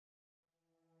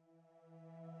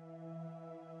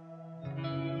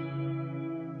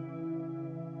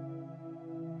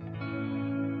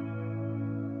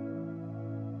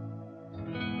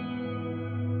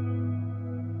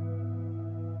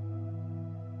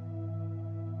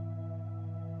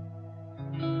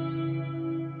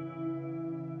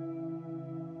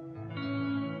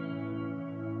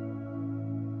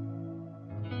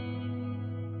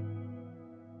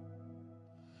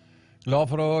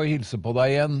Glad for å hilse på deg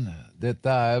igjen.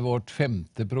 Dette vårt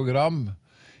 5. program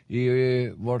i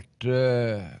vårt,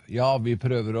 vi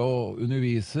prøver å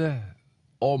undervise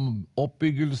om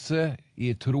oppbyggelse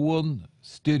i troen,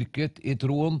 styrket i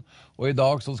troen, og i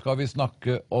dag så skal vi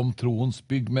snakke om troens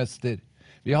byggmester.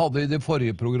 Vi hadde i det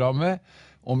forrige programmet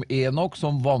om Enok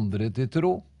som vandret i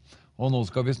tro, og nå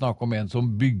skal vi snakke om en som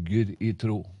bygger i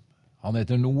tro. Han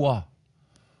heter Noah.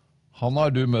 Han har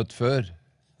du møtt før,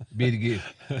 Birger.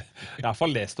 Jeg har i hvert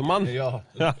fall lest om han. Ja,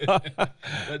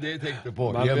 det det jeg tenkte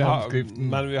på gjennom skriften.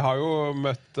 Men vi har jo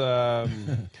møtt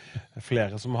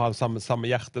flere som har samme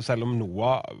hjerte, selv om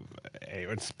Noah jo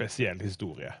en spesiell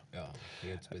historie. Ja,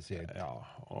 helt spesielt. Ja,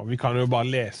 og vi kan jo bare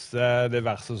lese det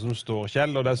verset som står,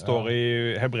 Kjell, og det står i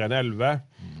Hebreerne 11,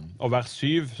 og vers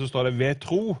 7, så står det: «Ved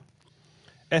tro,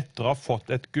 etter å ha fått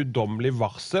et guddommelig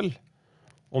varsel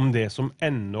om det som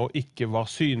ennå ikke var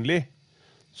synlig,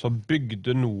 så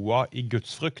bygde Noah i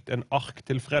Guds frykt en ark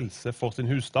til frelse for sin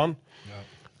husstand. Ja.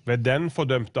 Ved den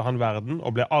fordømte han verden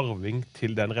og ble arving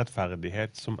til den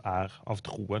rettferdighet som av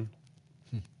troen.»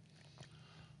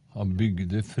 Han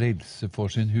bygde frelse for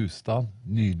sin husstand.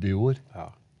 Nydelig ord. Ja.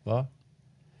 Hva?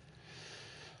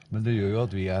 Men det gjør jo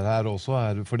at vi her også,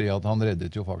 fordi at han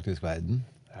reddet jo faktisk verden.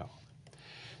 Ja.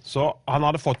 Så han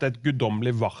hadde fått et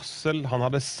guddommelig varsel. Han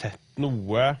hadde sett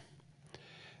noe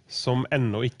som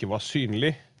ennå ikke var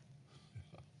synlig.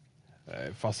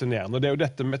 Fascinerende. Det jo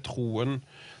dette med troen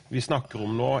vi snakker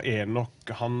om nå.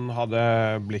 Enok, han hadde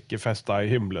blikket festet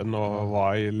i himmelen og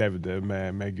levde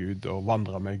med Gud og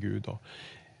vandret med Gud. Og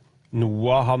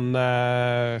Noah, han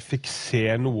fikk se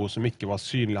noe som ikke var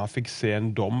synlig. Han fikk se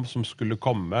en dom som skulle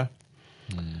komme.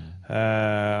 Han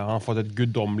hadde fått et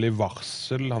guddommelig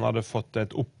varsel. Han hadde fått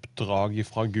et oppdrag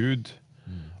fra Gud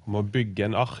om å bygge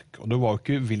en ark, og det var jo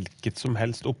ikke hvilket som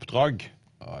helst oppdrag.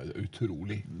 Ja, det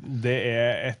utrolig. Det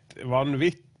et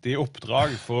vanvittig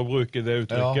oppdrag, for å bruke det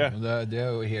uttrykket. Ja, det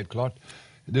jo helt klart.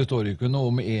 Det står ikke noe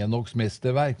om Enoks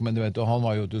mesterverk, men du vet, han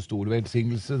var jo til stor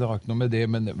velsignelse, det har ikke noe med det,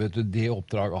 men vet du, det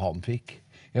oppdraget han fikk.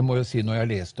 Jeg må jo si, når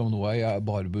jeg leste om noe, jeg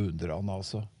bare beundrer han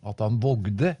altså. At han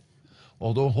vågde,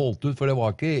 og det holdt ut, for det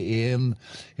var ikke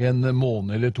en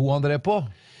måned eller to han drev på.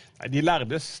 De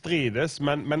lærde strides,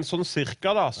 men sånn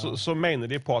cirka da, så mener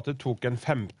de på at det tok en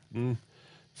 15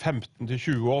 til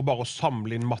 20 år bare å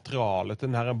samle inn materialet til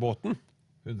denne båten.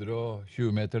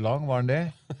 120 meter lang var den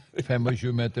det,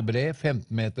 25 meter bred, 15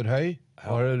 meter høy,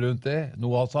 var det rundt det,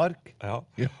 Noahs ark. Ja.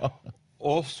 Ja.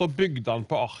 Og så bygde han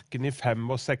på arken i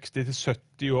 65 til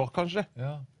 70 år kanskje.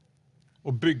 Ja.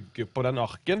 Og bygge på den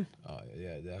arken. Ja,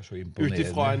 det så imponerende.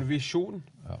 Utifra en visjon.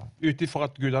 Ja. Utifra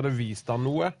at Gud hadde vist han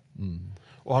noe.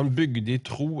 Og han bygde i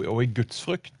tro og i Guds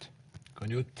frykt. Kan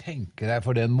jo tenke deg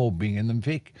for den mobbingen de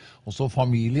fikk. Og så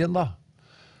familien da.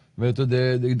 Vet du,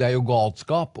 det jo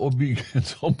galskap å bygge en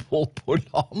sånn båt på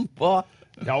land, hva?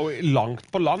 Ja, og langt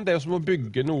på land. Det jo som å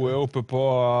bygge noe oppe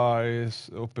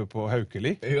på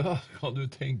Haukeli. Ja, kan du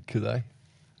tenke deg.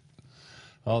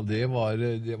 Ja, det var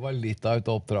litt av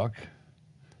et oppdrag.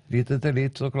 Litt etter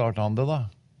litt så klarte han det da.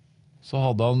 Så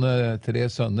hadde han 3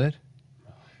 sønner.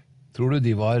 Tror du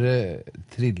de var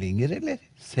trillinger, eller?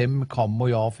 Sem, Kam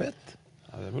og Jafet?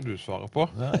 Ja, det må du svare på.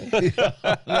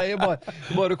 Nei, jeg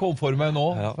bare kom for meg nå.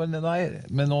 Ja.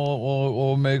 Men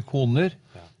og med koner,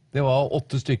 det var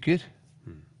 8 stykker.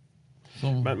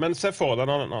 Men se for deg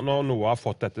når Noah har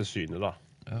fått dette synet da.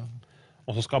 Ja.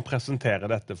 Og så skal han presentere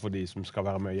dette for de som skal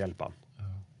være med og hjelpe han.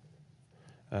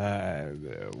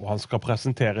 Og han skal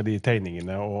presentere de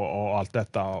tegningene og alt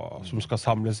dette som skal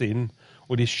samles inn,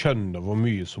 og de skjønner hvor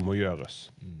mye som må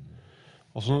gjøres.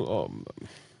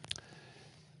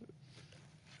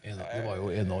 Det var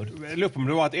jo enormt. Jeg lurer på om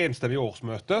det var et enstemmig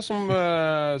årsmøte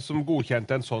som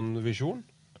godkjente en sånn visjon.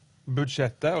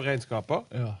 Budsjettet og regnskaper.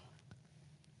 Ja.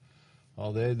 Ja,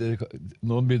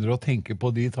 når man begynner å tenke på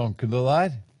de tankene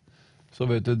der, så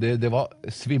vet du, det var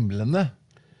svimlende,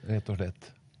 rett og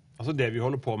slett. Altså det vi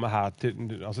holder på med her,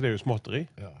 altså det jo småtteri.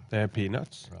 Ja. Det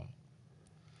peanuts. Ja.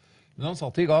 Men han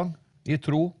satt i gang, i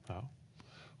tro. Ja.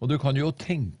 Og du kan jo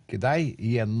tenke deg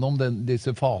gjennom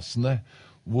disse fasene,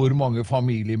 hvor mange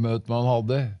familiemøter man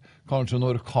hadde. Kanskje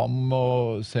når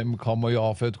Sem, Kam og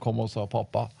Jafet kom og sa,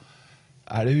 pappa,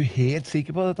 du helt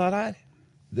sikker på dette her?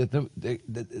 Det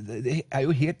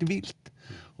jo helt vilt.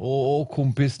 Og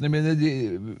kompisene mine,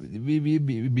 vi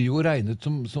blir jo regnet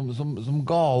som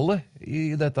gale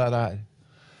i dette her.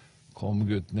 Kom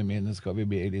guttene mine, skal vi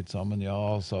be litt sammen?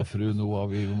 Ja, sa fru Noah,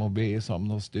 vi må be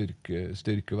sammen og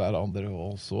styrke hverandre.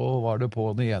 Og så var det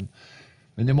på'n igjen.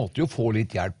 Men de måtte jo få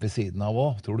litt hjelp ved siden av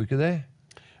også, tror du ikke det?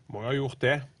 Må jo ha gjort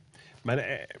det.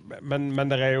 Men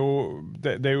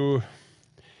det jo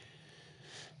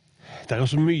Det er jo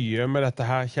så mye med dette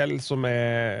her, Kjell, som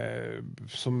er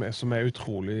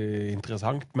utrolig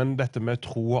interessant. Men dette med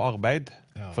tro og arbeid,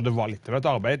 for det var litt av et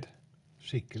arbeid.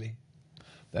 Skikkelig.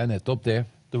 Det er nettopp det.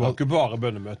 Det var ikke bare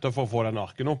bønnemøter for å få den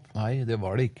arken opp. Nei, det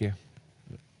var det ikke.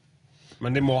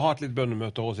 Men de må ha hatt litt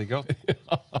bønnemøter også, sikkert.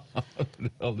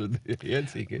 Helt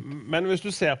sikkert. Men hvis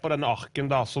du ser på denne arken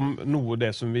da, som noe av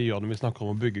det som vi gjør når vi snakker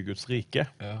om å bygge Guds rike,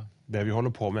 det vi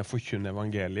holder på med å forkynne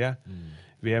evangeliet,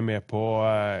 vi er med på,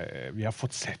 vi har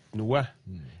fått sett noe.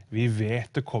 Vi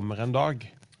vet det kommer en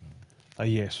dag. Der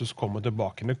Jesus kommer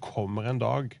tilbake. Det kommer en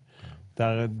dag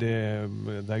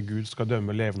der Gud skal dømme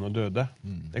levende og døde.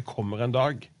 Det kommer en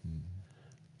dag.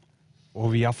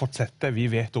 Og vi har fått sett det. Vi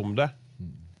vet om det.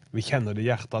 Vi kjenner det i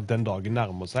hjertet at den dagen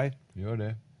nærmer seg. Gjør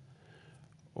det.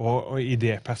 Og i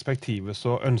det perspektivet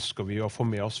så ønsker vi å få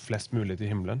med oss flest mulig til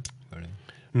himmelen. Gjør det.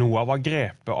 Noah var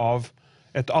grepet av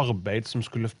et arbeid som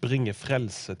skulle bringe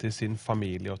frelse til sin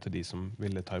familie og til de som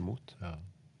ville ta imot. Ja.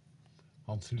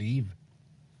 Hans liv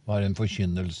var en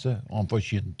forkynnelse, og han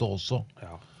forkynte også.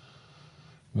 Ja.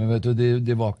 Men vet du,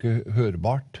 det var ikke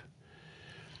hørbart.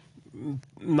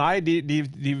 Nei,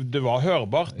 det var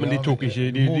hørbart, men de tok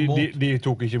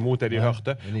ikke imot det de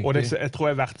hørte. Og det, jeg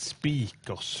tror hvert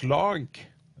spikerslag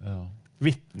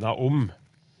vittnet om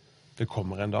det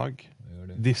kommer en dag.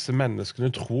 Disse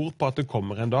menneskene tror på at det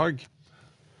kommer en dag.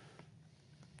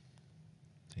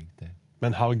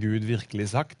 Men har Gud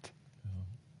virkelig sagt?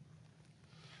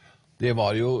 Det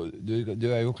var jo, det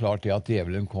er jo klart det at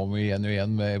djevelen kom igjen og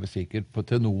igjen, med sikkert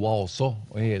til Noah også,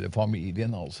 og hele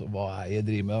familien, altså, hva er jeg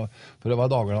driver med? For det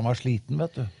var dager han var sliten,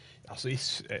 vet du.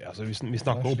 Altså vi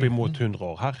snakker opp imot 100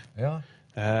 år her. Ja.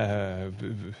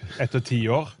 Etter 10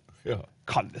 år. Ja.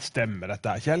 Kan det stemme dette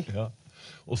her, Kjell? Ja.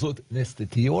 Og så neste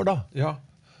 10 år da. Ja.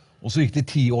 Og så gikk det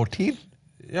 10 år til.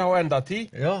 Ja, og enda 10.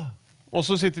 Ja. Og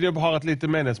så sitter de og har et lite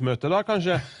menighetsmøte da,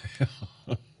 kanskje.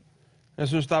 Jeg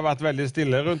synes det har vært veldig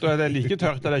stille rundt, og det er like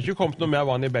tørt. Det er ikke kommet noe mer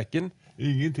vann i bekken.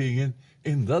 Ingenting.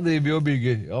 Enda driver vi og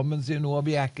bygger. Ja, men sier Noah,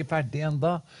 vi er ikke ferdig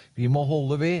enda. Vi må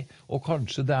holde ved. Og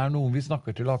kanskje det er noen vi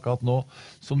snakker til akkurat nå,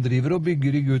 som driver og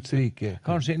bygger i Guds rike.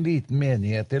 Kanskje en liten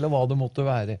menighet, eller hva det måtte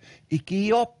være. Ikke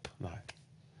gi opp. Nei.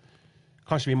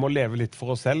 Kanskje vi må leve litt for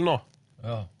oss selv nå.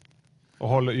 Ja. Og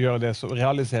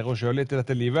realisere oss selv litt i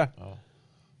dette livet. Ja.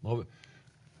 Nå,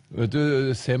 vet du,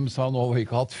 Sem sa nå har vi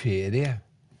ikke hatt ferie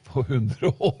på 100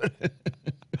 år.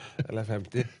 Eller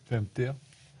 50. 50, ja.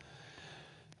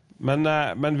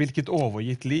 Men hvilket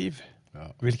overgitt liv,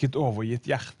 hvilket overgitt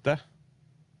hjerte,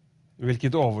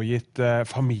 hvilket overgitt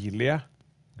familie,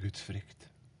 Guds frykt.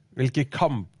 Hvilke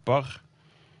kamper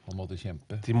han måtte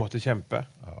kjempe. De måtte kjempe.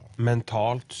 Ja.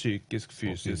 Mentalt, psykisk,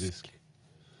 fysisk.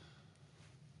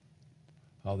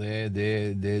 Ja,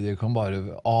 det kan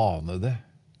bare ane det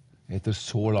etter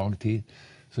så lang tid.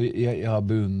 Så jeg har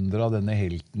beundret denne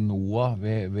helten Noah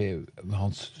ved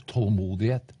hans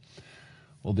tålmodighet.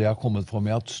 Og det har kommet for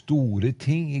meg at store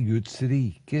ting i Guds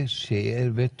rike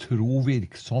skjer ved tro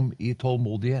virksom i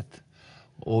tålmodighet.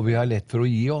 Og vi har lett for å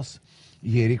gi oss.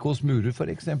 Jerikos murer for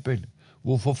eksempel.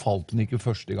 Hvorfor falt den ikke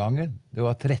første gangen? Det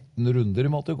var 13 runder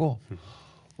de måtte gå.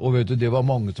 Og vet du, det var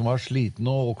mange som var slitne,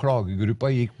 og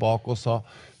klagegruppa gikk bak og sa,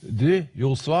 du,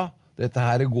 Josva, dette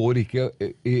her går ikke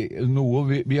i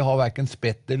noe, vi har hverken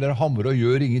spett eller hamre og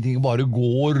gjør ingenting, bare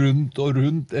gå rundt og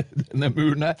rundt denne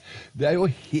muren her. Det er jo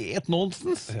helt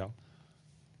nonsens. Ja.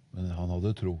 Men han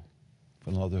hadde tro,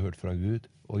 for han hadde hørt fra Gud,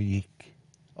 og gikk,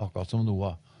 akkurat som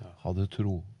Noah, hadde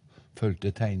tro,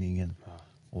 følte tegningen,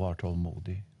 og var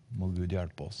tålmodig. Må Gud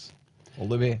hjelpe oss. Hold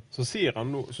det ved.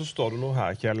 Så står det noe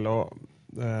her, Kjell, og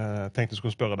tenkte jeg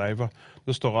skulle spørre deg.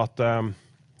 Det står at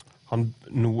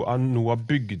Noah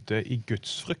bygde i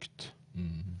Guds frykt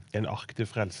en ark til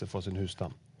frelse for sin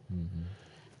husstand.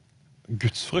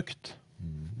 Guds frykt,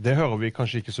 det hører vi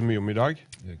kanskje ikke så mye om i dag.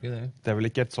 Det er ikke det. Det er vel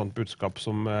ikke et sånt budskap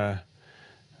som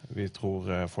vi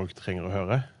tror folk trenger å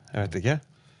høre. Jeg vet ikke.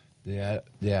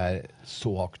 Det er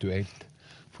så aktuelt.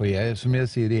 For som jeg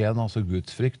sier igjen, altså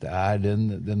Gudsfrykt er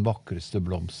den vakreste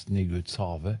blomsten i Guds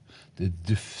hage. Det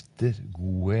dufter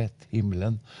godhet,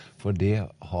 himmelen, for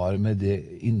det har med det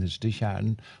innerste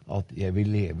kjernen at jeg vil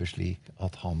leve slik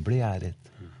at han blir æret.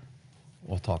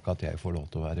 Og takk at jeg får lov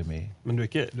til å være med. Men du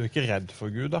er ikke redd for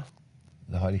Gud, da?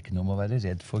 Det har ikke noe med å være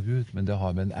redd for Gud, men det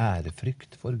har med en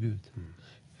ærefrykt for Gud.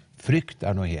 Frykt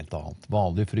er noe helt annet.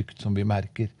 Vanlig frykt som vi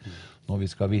merker når vi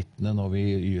skal vitne, når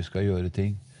vi skal gjøre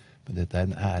ting. Men dette er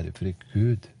en ærefrykt.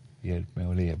 Gud, hjelp meg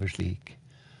å leve slik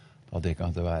at det kan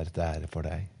være til ære for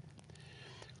deg.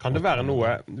 Kan det være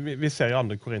noe, vi ser i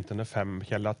 2. Korinterne 5,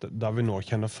 Kjell, at da vi nå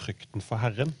kjenner frykten for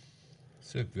Herren,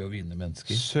 søker vi å vinne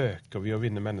mennesker. Søker vi å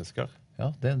vinne mennesker?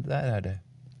 Ja, der er det.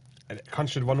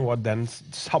 Kanskje det var noe av den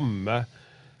samme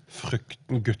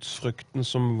frykten, gudsfrykten,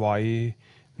 som var i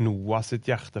Noah sitt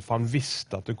hjerte, for han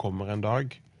visste at det kommer en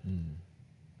dag.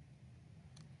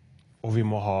 Og vi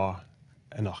må ha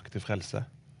en ark til frelse.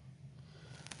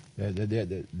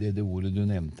 Det ordet du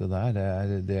nevnte der,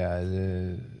 det er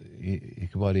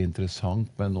ikke bare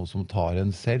interessant, men noe som tar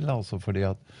en selv, altså, fordi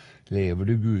at lever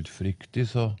du gudfryktig,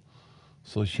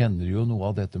 så kjenner du jo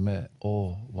noe av dette med,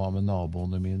 hva med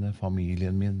naboene mine,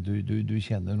 familien min, du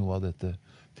kjenner noe av dette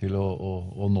til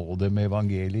å nå det med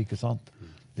evangeliet, ikke sant?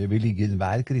 Det vil ligge i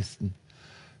hver kristen.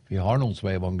 Vi har noen som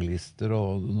er evangelister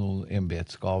og noen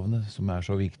embetsgavene som er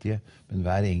så viktige, men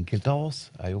hver enkelt av oss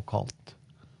er jo kalt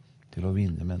til å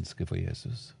vinne mennesker for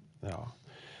Jesus. Ja.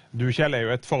 Du, Kjell, er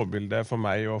jo et forbilde for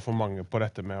meg og for mange på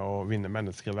dette med å vinne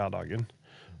mennesker i hverdagen.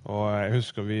 Og jeg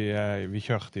husker vi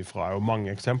kjørte ifra, jo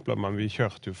mange eksempler, men vi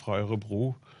kjørte jo fra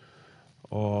Ørebro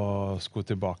og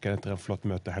skulle tilbake etter en flott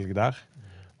møtehelg der.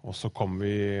 Og så kom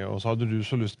vi, og så hadde du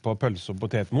så lyst på pølse og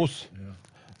potetmos.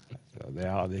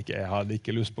 Jeg hadde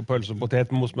ikke lyst på pølse og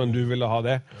potetmos, men du ville ha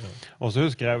det. Og så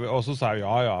husker jeg, og så sa jeg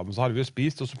ja, men så hadde vi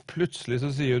spist, og så plutselig så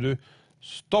sier du,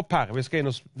 stopp her, vi skal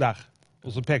inn der.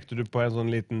 Og så pekte du på en sånn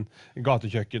liten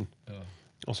gatekjøkken.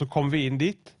 Og så kom vi inn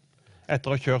dit, etter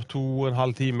å ha kjørt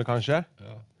 2,5 timer kanskje.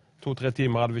 2-3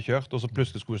 timer hadde vi kjørt, og så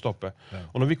plutselig skulle vi stoppe.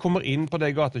 Og når vi kommer inn på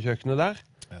det gatekjøkkenet der,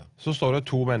 så står det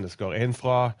 2 mennesker. En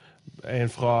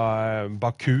fra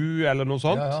Baku eller noe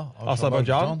sånt,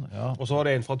 Aserbajdsjan, og så var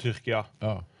det en fra Tyrkia.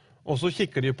 Og så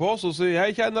kikker de på oss og sier,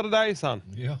 jeg kjenner det deg, sa han.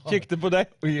 Kikket på deg.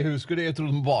 Og jeg husker det, jeg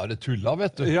trodde de bare tulla,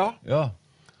 vet du. Ja.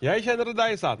 Jeg kjenner det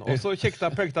deg, sa han. Og så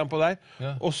pekte han på deg,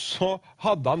 og så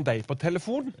hadde han deg på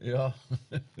telefonen. Ja,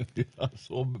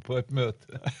 så på et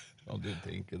møte. Ja, du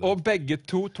tenker det. Og begge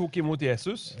to tok imot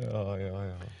Jesus. Ja.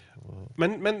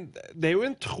 Men det er jo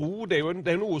en tro, det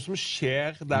er noe som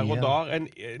skjer der og da, en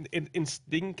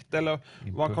instinkt, eller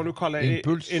hva kan du kalle det?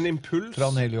 En impuls.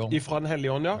 Fra den hellige ånd. Fra den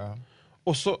hellige ånd, ja.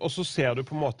 Og så ser du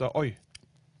på en måte, oi.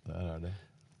 Der er det.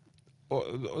 Og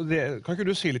kan ikke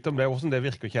du si litt om det, hvordan det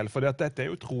virker, Kjell? For dette er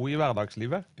jo tro i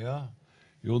hverdagslivet. Ja.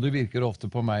 Jo, det virker ofte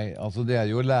på meg. Altså, det er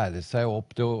jo å lære seg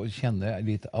opp til å kjenne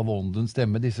litt av åndens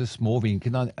stemme. Disse små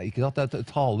vinklene, ikke at det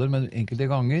taler, men enkelte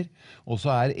ganger. Og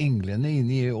så er englene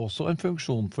inne i også en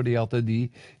funksjon, fordi at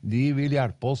de vil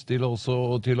hjelpe oss til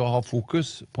å ha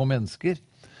fokus på mennesker.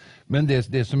 Men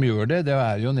det som gjør det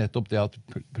er jo nettopp det at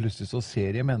plutselig så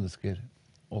ser jeg mennesker,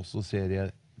 og så ser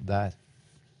jeg der.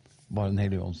 Bare den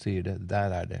hellige ånd sier det.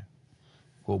 Der er det.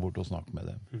 Gå bort og snakk med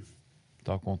dem.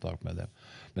 Ta kontakt med dem.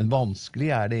 Men vanskelig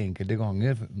er det enkelte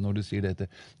ganger når du sier dette.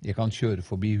 Jeg kan kjøre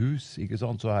forbi hus, ikke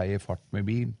sant? Så er jeg i fart med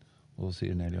bilen. Og så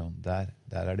sier den hellige ånd, der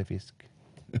er det fisk.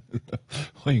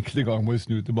 Og enkelte ganger må jeg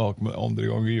snu tilbake, men andre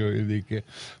ganger gjør jeg det ikke.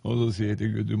 Og så sier jeg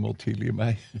til Gud, du må tilgi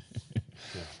meg.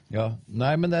 Ja,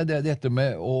 nei, men det er dette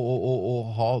med å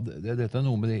ha, dette er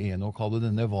noe med det ene å kalle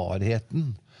denne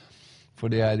varheten. For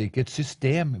det er ikke et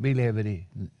system vi lever i,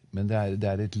 men det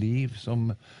er et liv som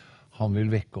han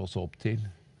vil vekke oss opp til.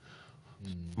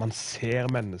 Man ser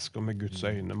mennesker med Guds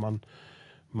øyne.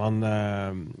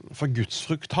 For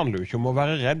gudsfrykt handler jo ikke om å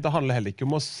være redd, det handler heller ikke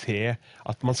om å se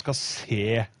at man skal se.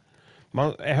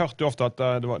 Jeg hørte jo ofte at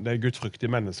det er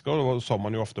gudsfryktige mennesker, og da så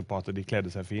man jo ofte på at de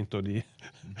kledde seg fint.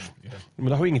 Men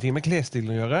det har jo ingenting med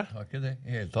klesstilen å gjøre. Det har ikke det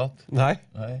i hele tatt. Nei.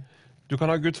 Du kan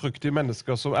ha gudfryktige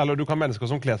mennesker eller du kan ha mennesker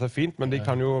som kler seg fint, men de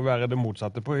kan jo være det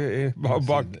motsatte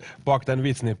bak den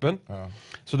hvitsnippen.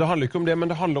 Så det handler ikke om det, men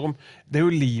det handler om, det er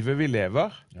jo livet vi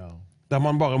lever, der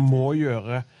man bare må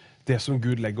gjøre det som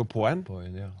Gud legger på en.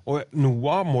 Og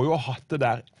Noah må jo ha hatt det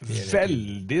der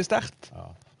veldig sterkt.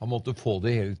 Han måtte få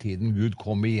det hele tiden. Gud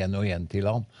kom igjen og igjen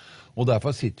til han. Og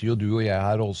derfor sitter jo du og jeg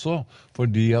her også,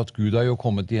 fordi at Gud har jo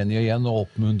kommet igjen og igjen og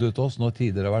oppmuntret oss når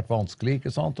tider har vært vanskelig,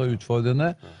 ikke sant, og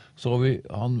utfordrende. Så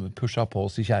han pushet på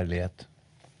oss i kjærlighet.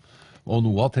 Og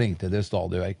Noah trengte det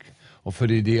stadig vekk. Og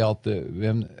fordi at,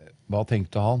 hva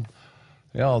tenkte han?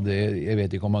 Ja, jeg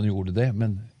vet ikke om han gjorde det,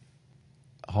 men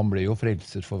han ble jo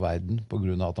frelser for verden på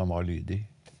grunn av at han var lydig.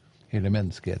 Hele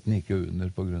menneskeheten gikk jo under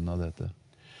på grunn av dette.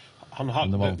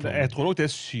 Jeg tror nok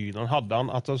det synet han hadde,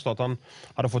 at han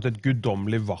hadde fått et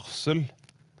guddommelig varsel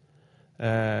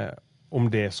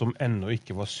om det som ennå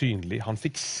ikke var synlig. Han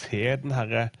fikk se den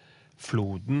her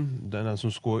floden, den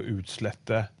som skulle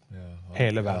utslette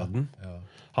hele verden.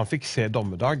 Han fikk se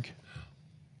dommedag.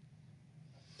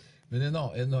 Men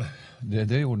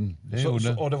det gjorde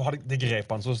den. Og det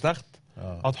grep han så sterkt,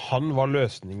 at han var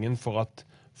løsningen for at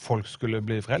folk skulle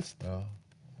bli frelst. Ja,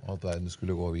 og at verden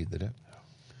skulle gå videre.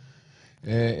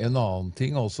 En annen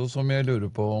ting også som jeg lurer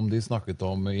på om de snakket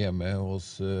om hjemme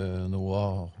hos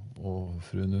Noah og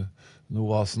fru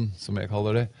Noasen, som jeg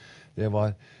kaller det,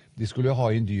 de skulle jo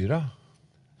ha inn dyra.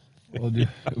 Og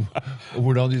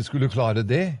hvordan de skulle klare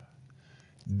det,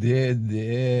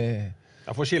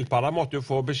 Ja, for skilpadda måtte jo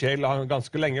få beskjed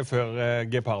ganske lenge før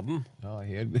geparden. Ja,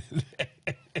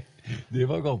 det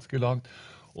var ganske langt.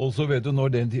 Og så vet du, for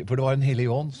det var en hellig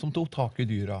ånd som tok tak i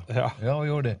dyra. Ja. Ja, og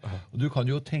gjorde det. Og du kan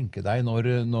jo tenke deg når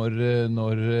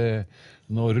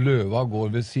løva går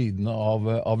ved siden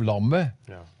av lammet,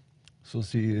 Ja. så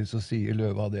sier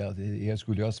løva det at jeg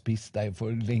skulle jo ha spist deg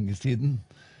for lenge siden.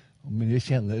 Men jeg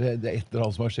kjenner det er et eller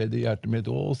annet som har skjedd i hjertet mitt.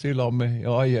 Å, sier lammet,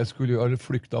 ja, jeg skulle jo ha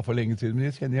flykta for lenge siden, men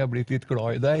jeg kjenner jeg har blitt litt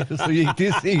glad i deg. Så gikk de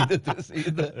side til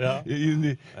side. Ja.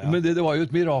 Men det var jo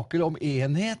et mirakel om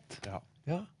enhet. Ja.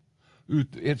 Ja.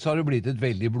 Ellers har det blitt et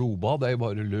veldig blodbad. Det er jo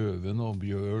bare løven og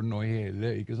bjørn og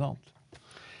hele, ikke sant?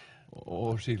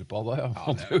 Og skilpadda, ja.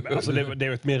 Altså, det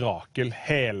er jo et mirakel,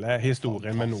 hele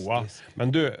historien med Noah. Men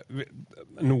du,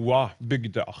 Noah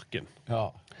bygde arken.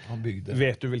 Ja, han bygde.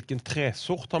 Vet du hvilken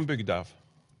tresort han bygde av?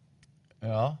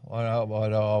 Ja, var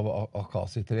det av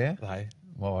akasitre? Nei,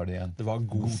 Hva var det igjen? det var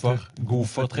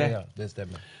gofertre. Ja, det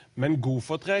stemmer. Men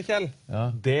gofertre, Kjell, Ja.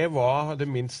 det var det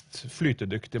minst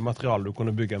flytedyktige materialet du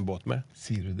kunne bygge en båt med.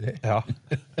 Sier du det? Ja.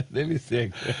 Det visste jeg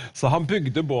ikke. Så han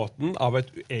bygde båten av et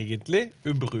egentlig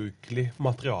ubrukelig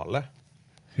materiale.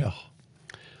 Ja.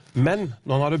 Men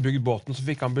når han hadde bygd båten, så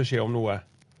fikk han beskjed om noe.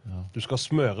 Ja. Du skal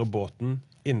smøre båten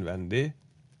innvendig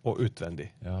og utvendig.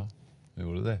 Ja,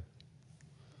 gjorde det.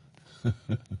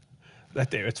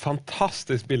 Dette er jo et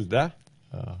fantastisk bilde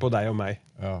på deg og meg.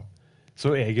 Ja.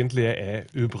 Så egentlig er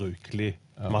ubrukelig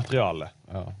materiale.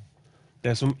 Ja.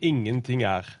 Det som ingenting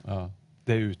er, Ja.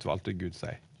 det utvalgte Gud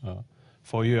seg. Ja.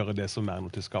 For å gjøre det som er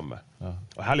noe til skamme. Ja.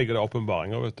 Og her ligger det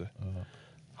åpenbaringer, vet du.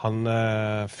 Han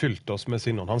fylte oss med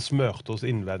sin ånd. Han smørte oss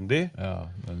innvendig. Ja,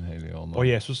 den hellige ånd. Og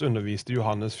Jesus underviste i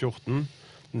Johannes 14.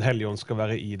 Den hellige ånd skal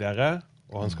være i dere,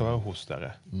 og han skal være hos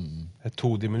dere. Det er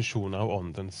 2 dimensjoner av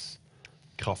åndens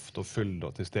kraft og fylde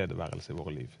og tilstedeværelse i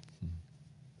våre liv.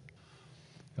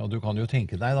 Ja, du kan jo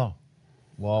tenke deg da,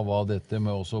 hva dette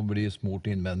med også å bli smurt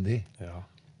innvendig. Ja.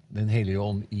 Den hellige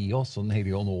ånd i oss, og den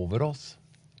hellige ånd over oss.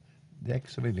 Det er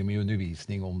ikke så veldig mye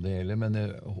undervisning om det heller, men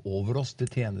over oss,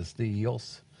 det tjeneste i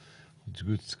oss.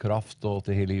 Guds kraft og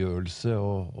til helliggjørelse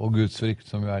og Guds frykt,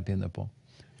 som vi har vært inne på.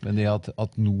 Men det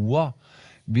at Noah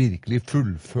virkelig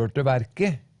fullførte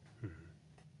verket,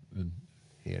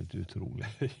 helt utrolig.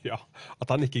 Ja, at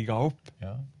han ikke ga opp.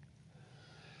 Ja.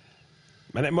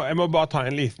 Men jeg må bare ta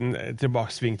en liten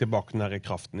sving tilbake den her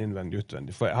kraften innvendig og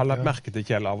utvendig. For jeg har lagt merke til,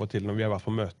 Kjell, av og til når vi har vært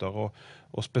på møter,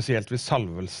 og spesielt hvis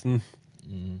salvelsen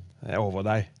er over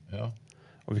deg, Ja.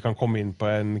 og vi kan komme inn på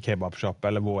en kebabshop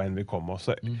eller hvor enn vi kommer,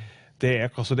 så det er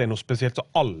kanskje det er noe spesielt, så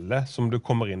alle som du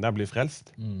kommer inn der blir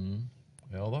frelst.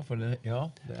 Ja da, for det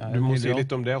er Du må en si hellig ånd.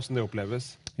 litt om det, hvordan det oppleves.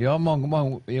 Ja,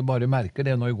 jeg bare merker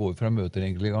det når jeg går fra møter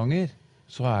enkelte ganger,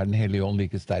 så er den hellige ånd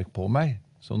like sterk på meg,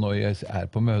 så når jeg er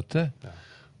på møte,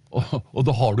 og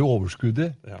da har du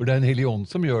overskuddet, for det er en hellige ånd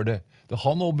som gjør det. Det er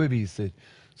han overbeviser.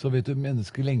 Så vet du,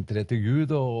 mennesker lengter etter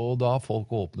Gud, og da har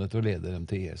folk åpnet og leder dem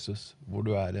til Jesus, hvor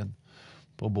du er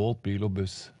på båt, bil og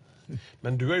buss.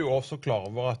 Men du er jo også klar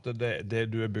over at det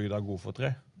du er bygd av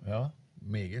godfortre. Ja,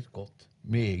 meget godt.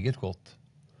 Meget godt.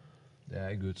 Det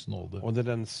er Guds nåde. Og det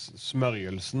er den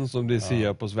smørjelsen, som de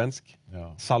sier på svensk,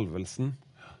 salvelsen,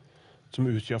 som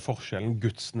utgjør forskjellen,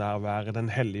 Guds nærvære, den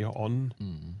hellige ånd.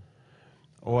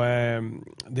 Og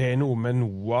det er noe med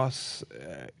Noahs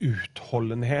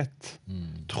utholdenhet,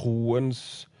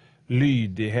 troens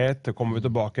lydighet, det kommer vi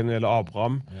tilbake når det gjelder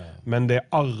Abraham, men det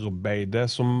arbeidet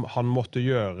som han måtte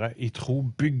gjøre i tro,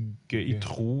 bygge i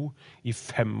tro i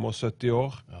 75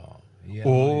 år,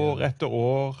 år etter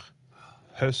år,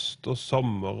 høst og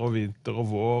sommer og vinter og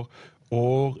vår,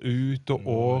 år ut og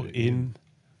år inn.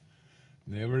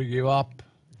 Never give up.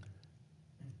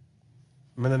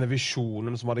 Men denne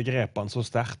visjonen som hadde grepet han så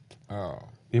sterkt,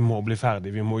 vi må bli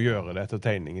ferdig, vi må gjøre det etter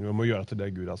tegningen, vi må gjøre til det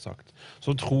Gud har sagt.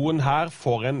 Så troen her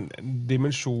får en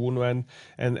dimensjon og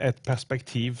et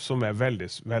perspektiv som er veldig,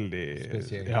 veldig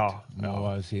Spesielt, må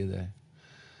jeg si det.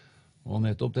 Og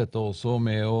nettopp dette også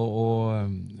med å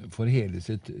for hele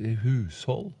sitt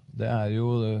hushold,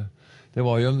 det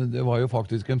var jo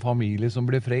faktisk en familie som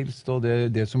ble frelst, og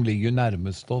det som ligger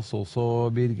nærmest oss også,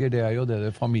 Birger, det er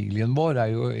jo familien vår er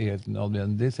jo helt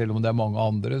nødvendig, selv om det er mange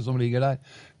andre som ligger der,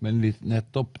 men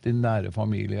nettopp din nære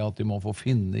familie, at de må få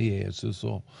finne Jesus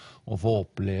og få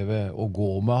oppleve å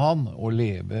gå med han og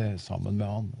leve sammen med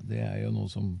han. Det er jo noe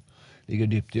som ligger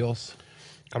dypt i oss.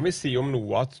 Kan vi si om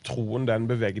noe at troen den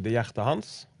bevegde hjertet hans,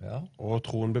 Ja. og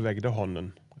troen bevegde hånden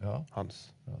hans?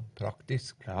 Ja,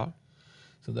 praktisk. Ja.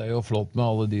 Så det jo flott med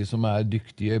alle de som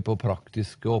dyktige på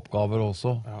praktiske oppgaver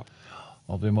også. Ja.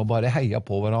 At vi må bare heie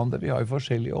på hverandre. Vi har jo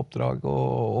forskjellige oppdrag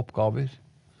og oppgaver.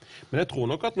 Men jeg tror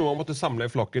nok at noen måtte samle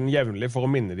i flokken jevnlig for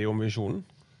å minne de om visjonen.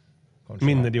 Kanskje,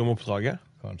 Minne de om oppdraget.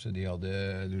 kanskje de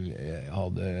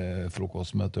hadde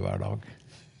frokostmøte hver dag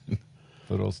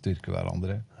for å styrke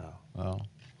hverandre. Ja.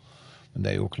 Men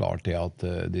det jo klart det at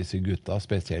disse gutta,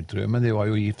 spesielt tror jeg, men de var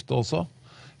jo gift også,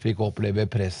 fikk oppleve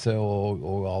presset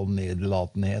og all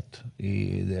nedlatenhet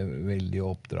i det veldige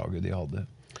oppdraget de hadde.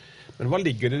 Men hva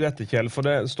ligger det i dette, Kjell? For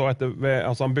det står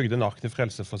altså han bygde en ark til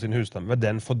frelse for sin husstand. Ved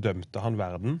den fordømte han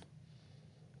verden,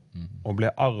 og ble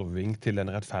arving til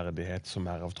den rettferdighet som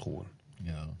av troen.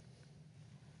 Ja.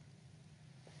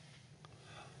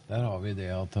 Der har vi det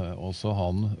at også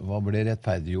han ble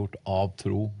rettferdiggjort av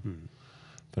tro,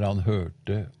 for han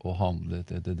hørte og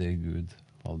handlet etter det Gud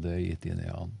hadde gitt inn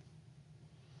i han.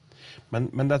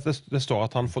 Men det står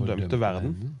at han fordømte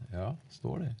verden. Ja,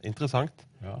 står det. Interessant.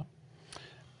 Ja.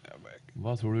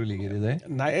 Hva tror du ligger i det?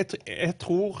 Nei, jeg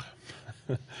tror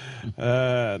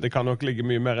det kan nok ligge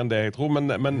mye mer enn det jeg tror, men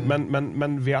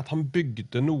ved at han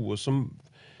bygde noe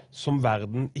som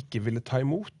verden ikke ville ta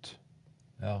imot.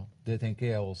 Ja, det tenker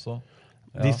jeg også.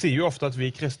 Ja. De sier jo ofte at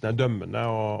vi kristne dømmende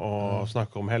og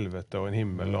snakker om helvete og en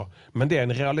himmel, men det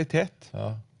en realitet.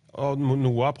 Ja. Og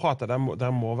Noah prater,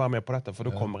 der må være med på dette, for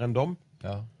det kommer en dom.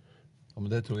 Ja, men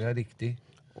det tror jeg riktig.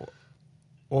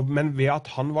 Men ved at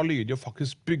han var lydig og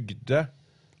faktisk bygde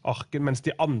arken, mens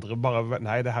de andre bare,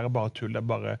 nei, det her bare tull,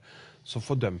 så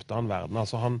fordømte han verden.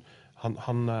 Altså han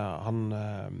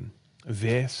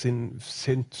ved sin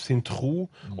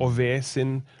tro, og ved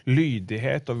sin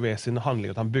lydighet, og ved sin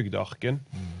handling, at han bygde arken,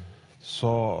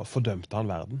 så fordømte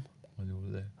han verden. Han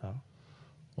gjorde det. Ja.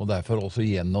 Og derfor også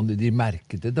gjennom det, de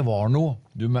merket det var noe,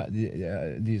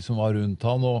 de som var rundt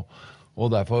han, og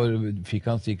derfor fikk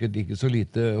han sikkert ikke så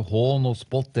lite hån og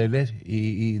spott heller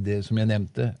i det som jeg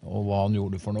nevnte, og hva han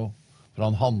gjorde for noe. For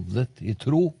han handlet i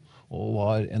tro, og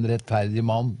var en rettferdig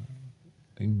mann,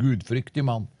 en gudfryktig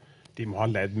mann. De må ha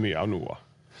ledd mye av Noah.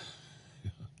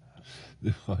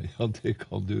 Ja, det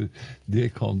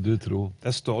kan du tro.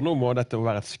 Det står noe om dette å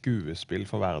være et skuespill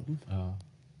for verden. Ja.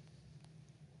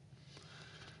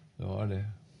 Det var det.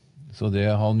 Så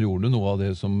han gjorde noe av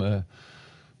det som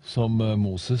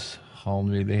Moses.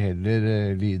 Han ville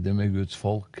heller lide med Guds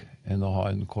folk enn å ha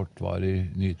en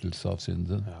kortvarig nytelse av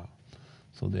synden. Ja.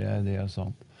 Så det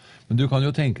sant. Men du kan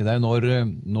jo tenke deg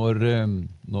når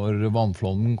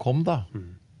vannflommen kom da.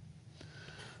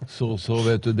 Så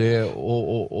vet du det,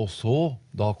 og så,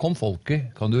 da kom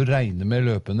folket. Kan du regne med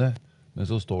løpende, men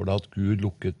så står det at Gud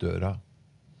lukket døra.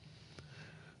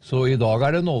 Så i dag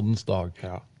det nådens dag.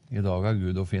 Ja. I dag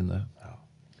Gud å finne. Ja.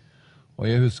 Og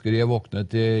jeg husker jeg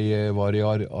våknet, jeg var i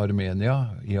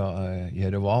Armenia, i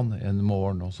Jerevan, en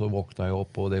morgen, og så våknet jeg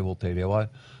opp på det hotellet jeg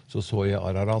var, så jeg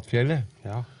Araratfjellet.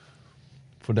 Ja.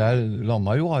 For der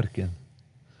landet jo arken.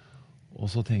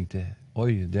 Og så tenkte jeg,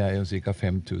 oi, det jo cirka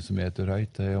 5000 meter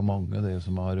høyt, det jo mange det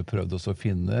som har prøvd å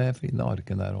finne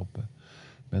arken der oppe.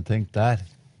 Men tenk der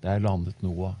landet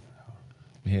Noah,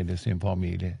 med hele sin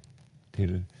familie,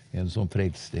 til en som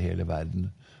frelste hele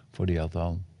verden, fordi at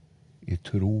han i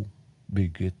tro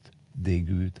bygget det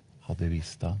Gud hadde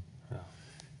visst han. Ja.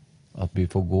 At vi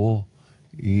får gå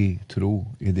i tro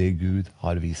i det Gud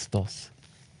har visst oss.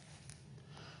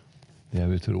 Det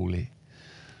utrolig.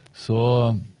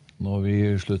 Så når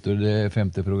vi slutter det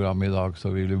 5. programmet i dag,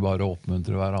 så vil vi bare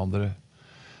oppmuntre hverandre.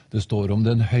 Det står om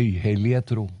den høyhellige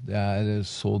tro. Det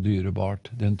så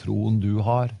dyrebart. Den troen du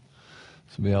har,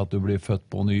 ved at du blir født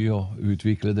på ny og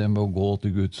utvikle den ved å gå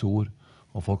til Guds ord,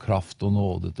 og få kraft og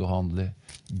nåde til å handle.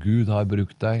 Gud har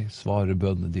brukt deg, svarer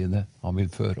bønnene dine. Han vil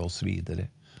føre oss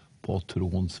videre på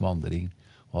troens vandring,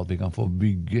 og at vi kan få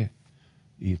bygge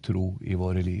i tro i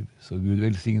våre liv. Så Gud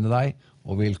velsigne deg,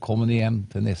 og velkommen hjem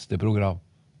til neste program.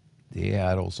 Det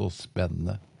også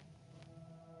spennende.